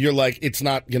 you're like, it's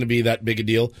not going to be that big a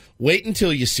deal. Wait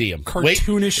until you see them.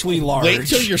 Cartoonishly large. Wait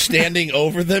until you're standing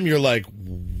over them. You're like,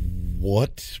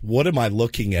 what am I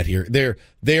looking at here?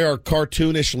 They are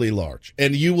cartoonishly large,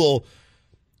 and you will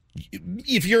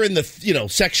if you're in the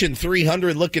section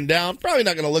 300 looking down, probably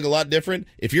not going to look a lot different.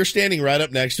 If you're standing right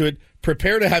up next to it,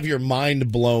 prepare to have your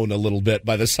mind blown a little bit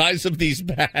by the size of these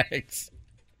bags.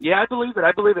 Yeah, I believe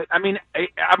it. I mean,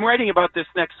 I'm writing about this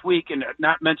next week and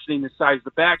not mentioning the size of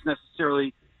the bags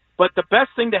necessarily, but the best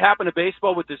thing to happen to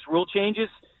baseball with this rule changes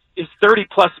is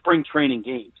 30-plus spring training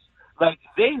games. Like,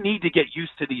 they need to get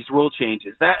used to these rule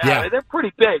changes. They're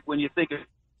pretty big when you think of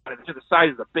it, to the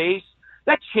size of the base.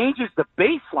 That changes the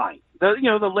baseline.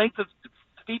 The length of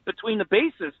feet between the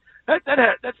bases. That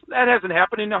hasn't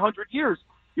happened in 100 years.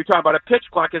 You're talking about a pitch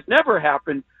clock. Has never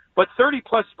happened. But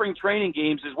 30-plus spring training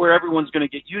games is where everyone's going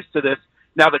to get used to this.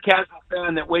 Now, the casual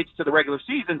fan that waits to the regular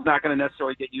season is not going to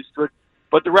necessarily get used to it,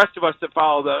 but the rest of us that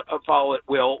follow it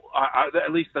will.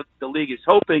 At least the league is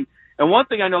hoping. And one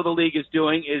thing I know the league is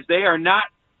doing is they are not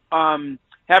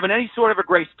having any sort of a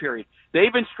grace period.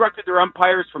 They've instructed their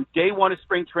umpires from day one of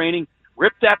spring training,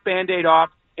 rip that Band-Aid off,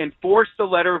 enforce the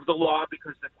letter of the law,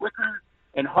 because the quicker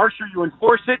and harsher you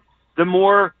enforce it, the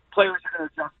more players are going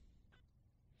to adjust.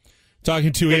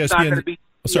 Talking to ESPN.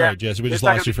 Sorry, Jesse, we just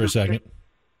lost you for a second.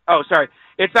 Oh, sorry.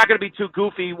 It's not going to be too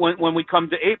goofy when we come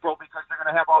to April, because they're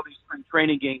going to have all these spring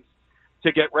training games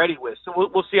to get ready with. So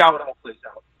we'll see how it all plays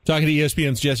out. Talking to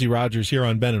ESPN's Jesse Rogers here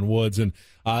on Ben and Woods, and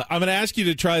I'm going to ask you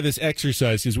to try this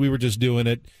exercise because we were just doing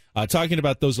it, talking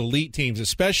about those elite teams,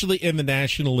 especially in the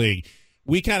National League.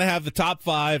 We kind of have the top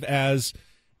five as,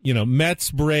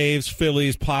 Mets, Braves,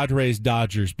 Phillies, Padres,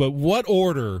 Dodgers. But what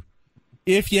order,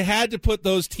 if you had to put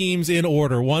those teams in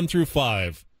order, 1 through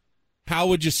 5, how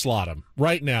would you slot them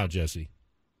right now, Jesse?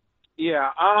 Yeah,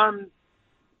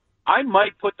 I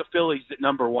might put the Phillies at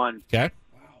number 1. Okay.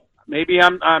 Maybe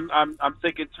I'm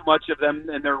thinking too much of them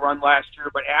and their run last year,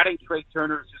 but adding Trey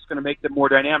Turner is just going to make them more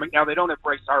dynamic. Now, they don't have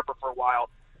Bryce Harper for a while,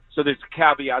 so there's a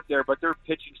caveat there, but their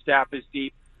pitching staff is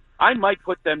deep. I might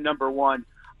put them number 1.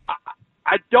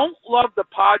 I don't love the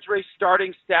Padres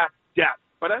starting staff depth,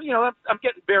 but I'm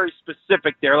getting very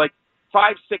specific there, like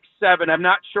 5, 6, 7. I'm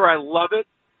not sure I love it,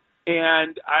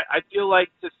 and I feel like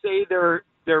to say they're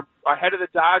ahead of the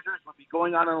Dodgers would be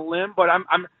going on a limb, but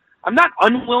I'm not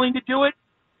unwilling to do it.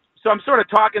 So I'm sort of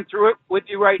talking through it with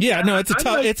you right now. Yeah, no,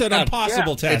 it's an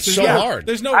impossible test. It's so hard.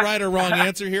 There's no right or wrong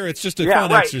answer here. It's just a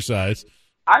fun exercise.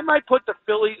 I might put the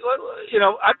Phillies,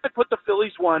 I might put the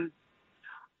Phillies 1.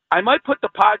 I might put the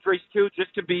Padres 2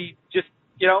 just to be,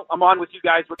 I'm on with you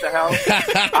guys. What the hell?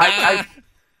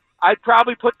 I'd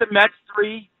probably put the Mets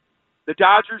 3, the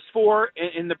Dodgers 4,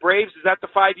 and the Braves. Is that the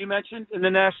 5 you mentioned in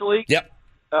the National League? Yep.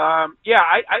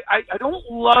 I don't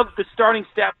love the starting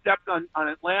staff depth on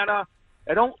Atlanta.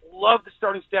 I don't love the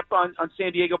starting step on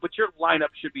San Diego, but your lineup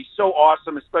should be so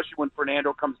awesome, especially when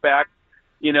Fernando comes back.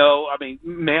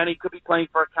 Manny could be playing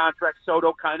for a contract.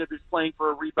 Soto kind of is playing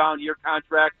for a rebound year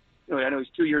contract. I know he's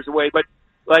 2 years away, but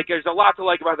there's a lot to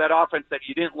like about that offense that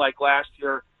you didn't like last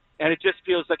year. And it just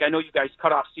feels like, I know you guys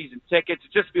cut off season tickets.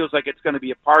 It just feels like it's going to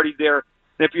be a party there.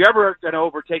 And if you're ever going to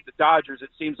overtake the Dodgers, it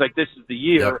seems like this is the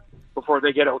year before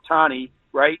they get Ohtani,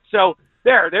 right? So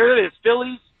there it is.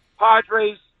 Phillies,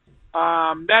 Padres,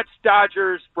 Mets,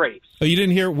 Dodgers, Braves. Oh, you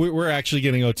didn't hear? We're actually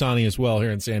getting Ohtani as well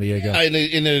here in San Diego.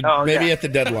 Maybe at the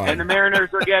deadline. And the Mariners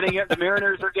are getting it. The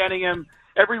Mariners are getting him.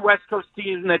 Every West Coast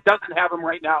team that doesn't have him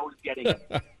right now is getting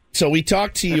him. So we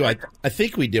talked to you. I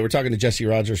think we did. We're talking to Jesse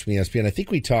Rogers from ESPN. I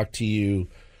think we talked to you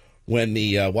when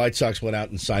the White Sox went out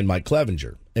and signed Mike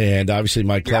Clevinger. And obviously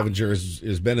Mike Clevinger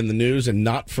has been in the news, and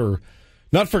not for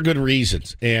good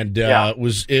reasons. And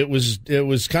it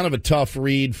was kind of a tough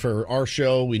read for our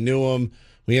show. We knew him.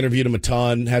 We interviewed him a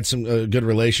ton, had some good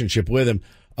relationship with him.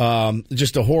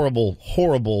 Just a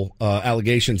horrible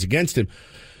allegations against him.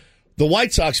 The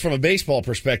White Sox, from a baseball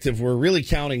perspective, were really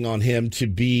counting on him to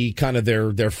be kind of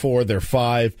their 4, their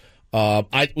 5.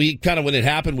 We kind of, when it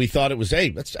happened, we thought it was, hey,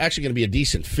 that's actually going to be a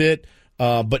decent fit.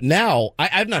 But now,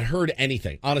 I've not heard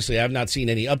anything. Honestly, I've not seen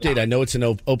any update. I know it's an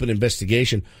open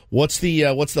investigation. What's the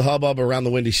hubbub around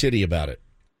the Windy City about it?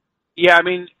 Yeah,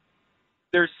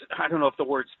 there's, I don't know if the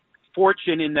word's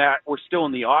fortune in that we're still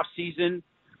in the off season,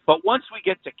 but once we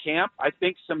get to camp, I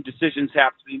think some decisions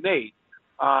have to be made.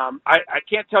 I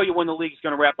can't tell you when the league's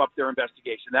going to wrap up their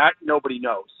investigation. That nobody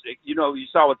knows. You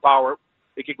saw with Bauer,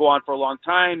 it could go on for a long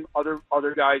time. Other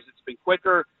guys, it's been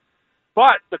quicker.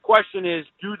 But the question is,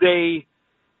 do they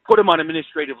put him on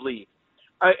administrative leave?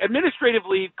 Administrative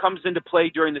leave comes into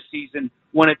play during the season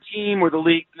when a team or the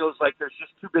league feels like there's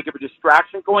just too big of a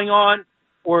distraction going on,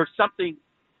 or something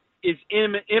is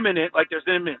imminent, like there's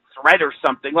an imminent threat or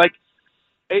something. Like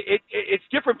it's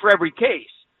different for every case.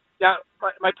 Now,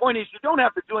 my point is, you don't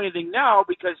have to do anything now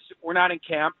because we're not in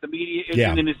camp. The media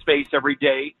isn't in his face every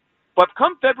day. But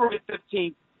come February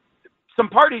 15th, some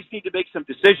parties need to make some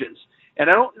decisions. And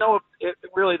I don't know if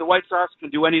really the White Sox can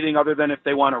do anything other than if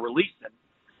they want to release him.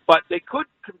 But they could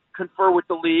confer with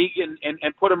the league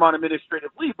and put him on administrative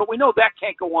leave. But we know that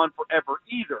can't go on forever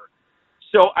either.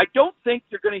 So I don't think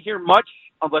you're going to hear much,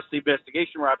 unless the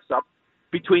investigation wraps up,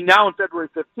 between now and February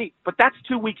 15th. But that's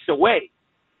 2 weeks away.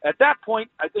 At that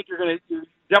point, I think you're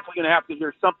definitely going to have to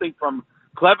hear something from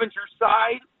Clevenger's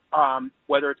side,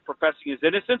 whether it's professing his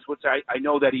innocence, which I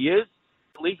know that he is.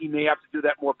 The league, he may have to do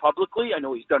that more publicly. I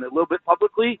know he's done it a little bit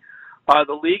publicly.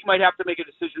 The league might have to make a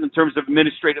decision in terms of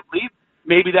administrative leave.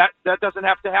 Maybe that doesn't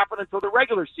have to happen until the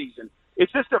regular season.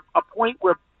 It's just a point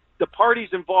where the parties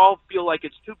involved feel like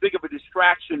it's too big of a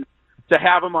distraction to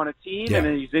have him on a team,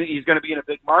 and he's going to be in a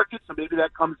big market, so maybe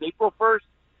that comes April 1st.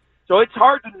 So it's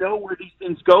hard to know where these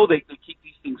things go. They keep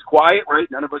these things quiet, right?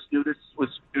 None of us knew this was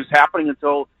happening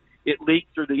until it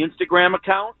leaked through the Instagram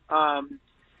account.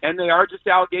 And they are just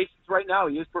allegations right now.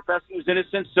 He is professing his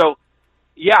innocence. So,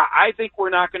 yeah, I think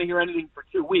we're not going to hear anything for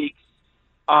 2 weeks.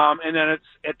 And then it's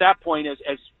at that point, as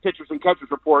pitchers and catchers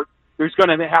report, there's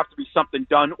going to have to be something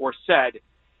done or said.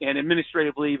 And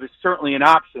administrative leave is certainly an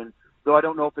option, though I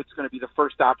don't know if it's going to be the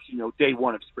first option, day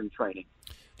one of spring training.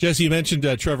 Jesse, you mentioned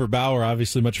Trevor Bauer,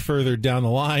 obviously much further down the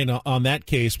line on that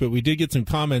case, but we did get some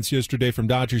comments yesterday from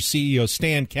Dodgers CEO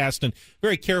Stan Kasten,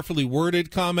 very carefully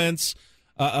worded comments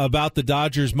about the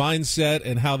Dodgers' mindset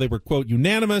and how they were, quote,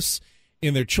 unanimous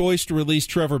in their choice to release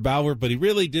Trevor Bauer, but he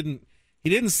really didn't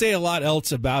say a lot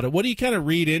else about it. What do you kind of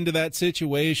read into that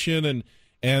situation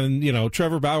and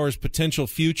Trevor Bauer's potential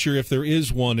future, if there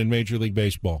is one, in Major League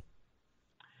Baseball?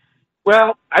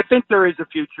 Well, I think there is a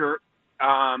future.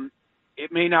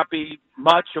 It may not be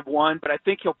much of one, but I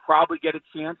think he'll probably get a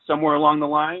chance somewhere along the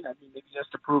line. I mean, maybe he has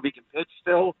to prove he can pitch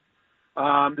still.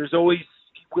 There's always,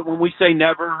 when we say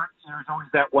never, there's always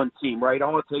that one team, right?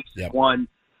 All it takes is one.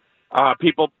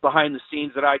 People behind the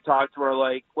scenes that I talk to are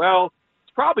like, well,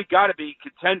 it's probably got to be a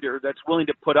contender that's willing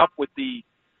to put up with the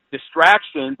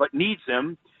distraction but needs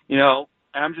him, And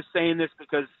I'm just saying this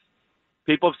because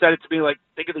people have said it to me, like,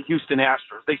 think of the Houston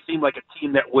Astros. They seem like a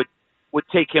team that would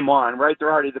take him on, right?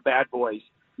 They're already the bad boys.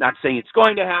 Not saying it's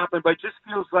going to happen, but it just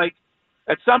feels like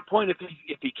at some point, if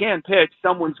he can pitch,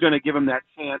 someone's going to give him that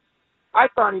chance. I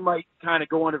thought he might kind of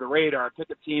go under the radar, pick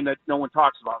a team that no one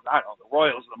talks about. I don't know, the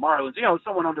Royals, the Marlins,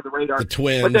 someone under the radar. The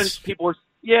Twins. But then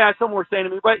someone were saying to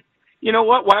me, but you know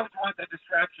what? Why would you want that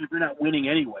distraction if you're not winning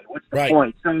anyway? What's the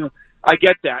point? So I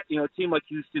get that. A team like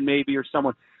Houston maybe or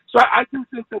someone. So I do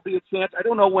think there'll be a chance. I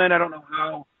don't know when. I don't know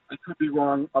how. I could be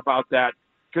wrong about that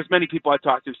because many people I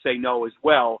talk to say no as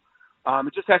well.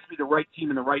 It just has to be the right team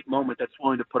in the right moment that's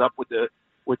willing to put up with the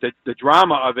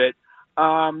drama of it.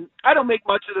 I don't make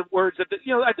much of the words of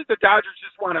I think the Dodgers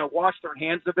just want to wash their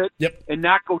hands of it and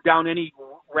not go down any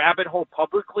rabbit hole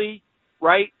publicly,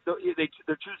 right? They're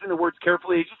choosing the words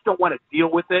carefully. They just don't want to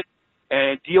deal with it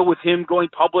and deal with him going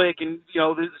public and,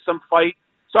 there's some fight.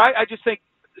 So I just think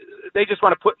they just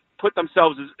want to put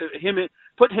themselves him in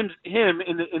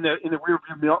the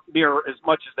rearview mirror as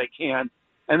much as they can.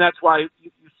 And that's why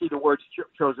you see the words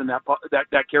chosen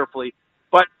that carefully.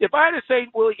 But if I had to say,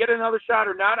 will he get another shot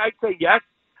or not, I'd say yes.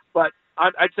 But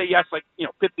I'd say yes,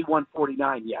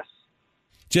 51-49, yes.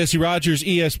 Jesse Rogers,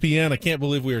 ESPN. I can't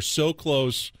believe we are so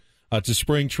close to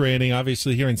spring training.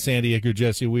 Obviously, here in San Diego,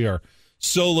 Jesse, we are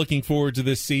so looking forward to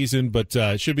this season. But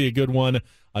it should be a good one,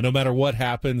 no matter what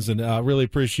happens. And I really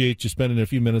appreciate you spending a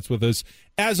few minutes with us.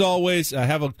 As always,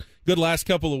 have a good last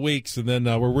couple of weeks, and then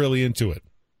we're really into it.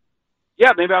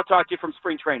 Yeah, maybe I'll talk to you from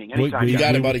spring training anytime. You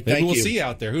got it, buddy. Maybe we'll see you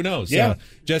out there. Who knows? Yeah.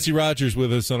 Jesse Rogers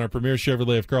with us on our Premier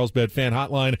Chevrolet of Carlsbad fan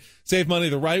hotline. Save money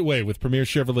the right way with Premier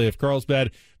Chevrolet of Carlsbad.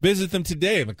 Visit them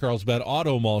today in the Carlsbad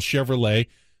Auto Mall. Chevrolet,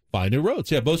 find new roads.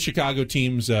 Yeah, both Chicago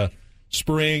teams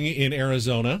spring in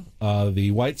Arizona. The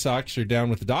White Sox are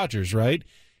down with the Dodgers, right,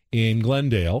 in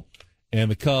Glendale. And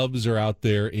the Cubs are out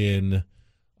there in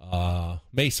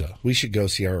Mesa. We should go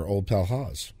see our old pal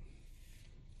Haas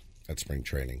at spring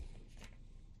training.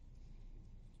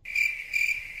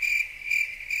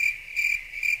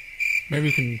 Maybe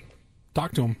we can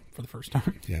talk to him for the first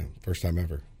time. Yeah, first time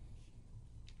ever.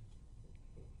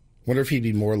 Wonder if he'd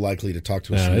be more likely to talk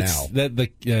to us now.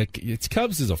 It's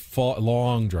Cubs is a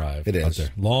long drive. It is. Out there.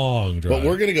 Long drive. But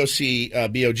we're going to go see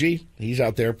BOG. He's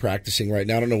out there practicing right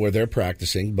now. I don't know where they're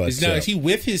practicing. But is he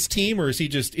with his team or is he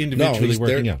just individually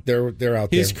working out? They're out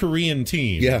there. His Korean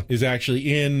team is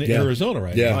actually in Arizona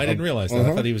right now. I didn't realize that.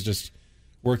 I thought he was just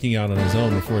working out on his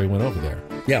own before he went over there.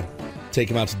 Yeah. Take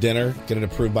him out to dinner. Get it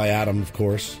approved by Adam, of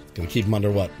course. Going to keep him under,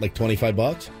 like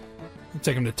 $25?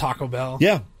 Take him to Taco Bell.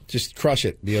 Yeah. Just crush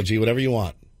it, BOG, whatever you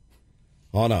want.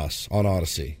 On us, on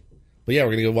Odyssey. But yeah,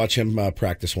 we're going to go watch him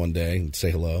practice one day and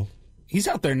say hello. He's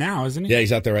out there now, isn't he? Yeah,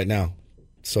 he's out there right now.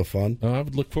 It's so fun. Oh, I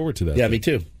would look forward to that. Yeah, me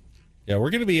too. Yeah,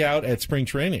 we're going to be out at spring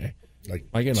training. Like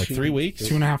 3 weeks?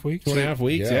 2.5 weeks? 2.5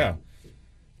 weeks, yeah.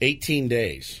 18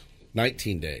 days.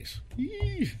 19 days.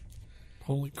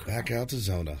 Holy crap. Back out to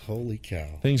Zona. Holy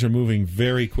cow. Things are moving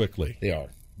very quickly. They are.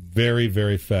 Very,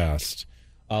 very fast.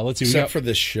 Let's see. Except for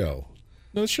this show.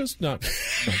 No, this show's not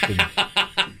been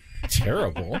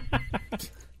terrible.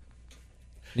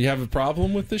 You have a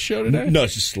problem with this show today? No,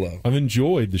 it's just slow. I've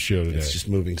enjoyed the show today. It's just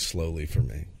moving slowly for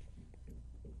me.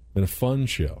 Been a fun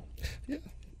show. Yeah.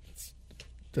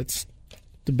 That's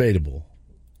debatable.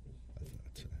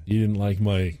 You didn't like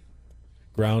my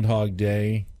Groundhog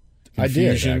Day confusion?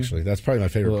 I did, actually. That's probably my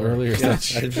favorite part. Earlier. Yeah,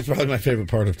 it's probably my favorite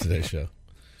part of today's show.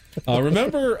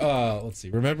 Remember, let's see.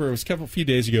 Remember, it was a few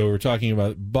days ago, we were talking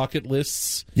about bucket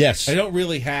lists. Yes. I don't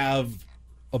really have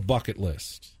a bucket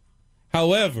list.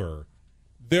 However,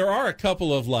 there are a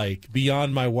couple of,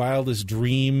 beyond my wildest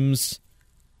dreams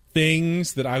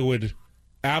things that I would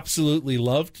absolutely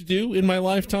love to do in my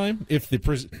lifetime if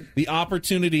the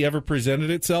opportunity ever presented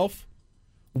itself.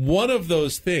 One of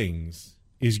those things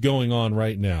is going on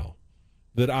right now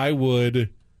that I would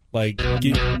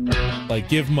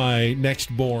give my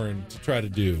next born to try to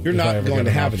do. You're not going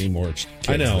to have any more kids.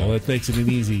 I know. That makes it an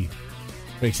easy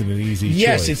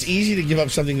Yes, choice. it's easy to give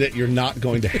up something that you're not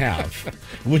going to have.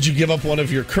 Would you give up one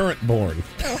of your current born?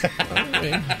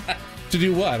 To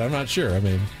do what? I'm not sure. I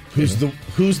mean, who's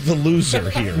the loser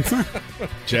here?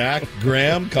 Jack,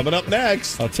 Graham, coming up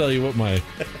next. I'll tell you what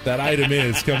that item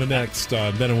is coming next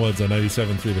on Ben and Woods on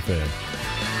 97.3 The Fan.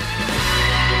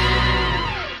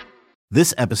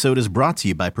 This episode is brought to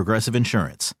you by Progressive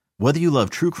Insurance. Whether you love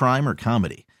true crime or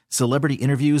comedy, celebrity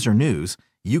interviews or news,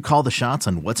 you call the shots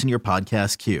on what's in your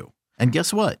podcast queue. And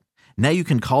guess what? Now you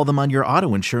can call them on your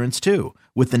auto insurance too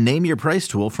with the Name Your Price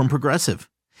tool from Progressive.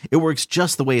 It works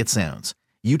just the way it sounds.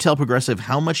 You tell Progressive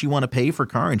how much you want to pay for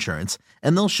car insurance,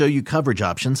 and they'll show you coverage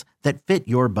options that fit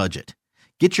your budget.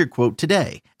 Get your quote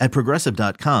today at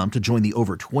Progressive.com to join the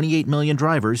over 28 million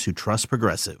drivers who trust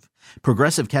Progressive.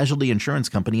 Progressive Casualty Insurance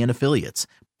Company and Affiliates.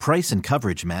 Price and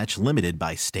coverage match limited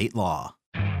by state law.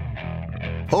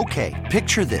 Okay,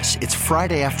 picture this. It's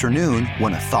Friday afternoon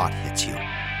when a thought hits you.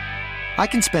 I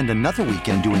can spend another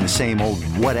weekend doing the same old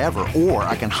whatever, or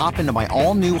I can hop into my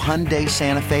all-new Hyundai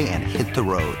Santa Fe and hit the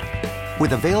road.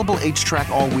 With available H-Track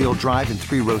all-wheel drive and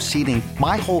 3-row seating,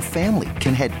 my whole family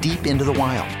can head deep into the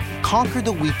wild. Conquer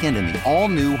the weekend in the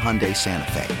all-new Hyundai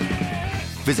Santa Fe.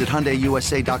 Visit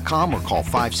HyundaiUSA.com or call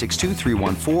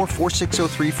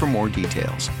 562-314-4603 for more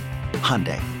details.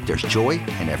 Hyundai, there's joy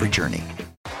in every journey.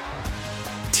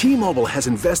 T-Mobile has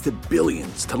invested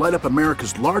billions to light up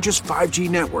America's largest 5G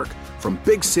network, from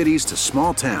big cities to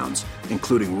small towns,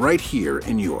 including right here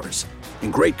in yours.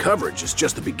 And great coverage is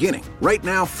just the beginning. Right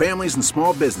now, families and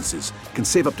small businesses can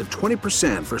save up to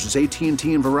 20% versus AT&T and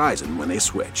Verizon when they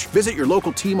switch. Visit your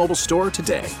local T-Mobile store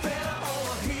today.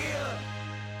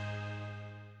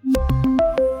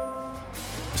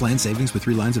 Plan savings with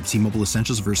 3 lines of T-Mobile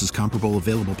Essentials versus comparable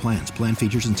available plans. Plan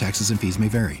features and taxes and fees may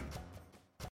vary.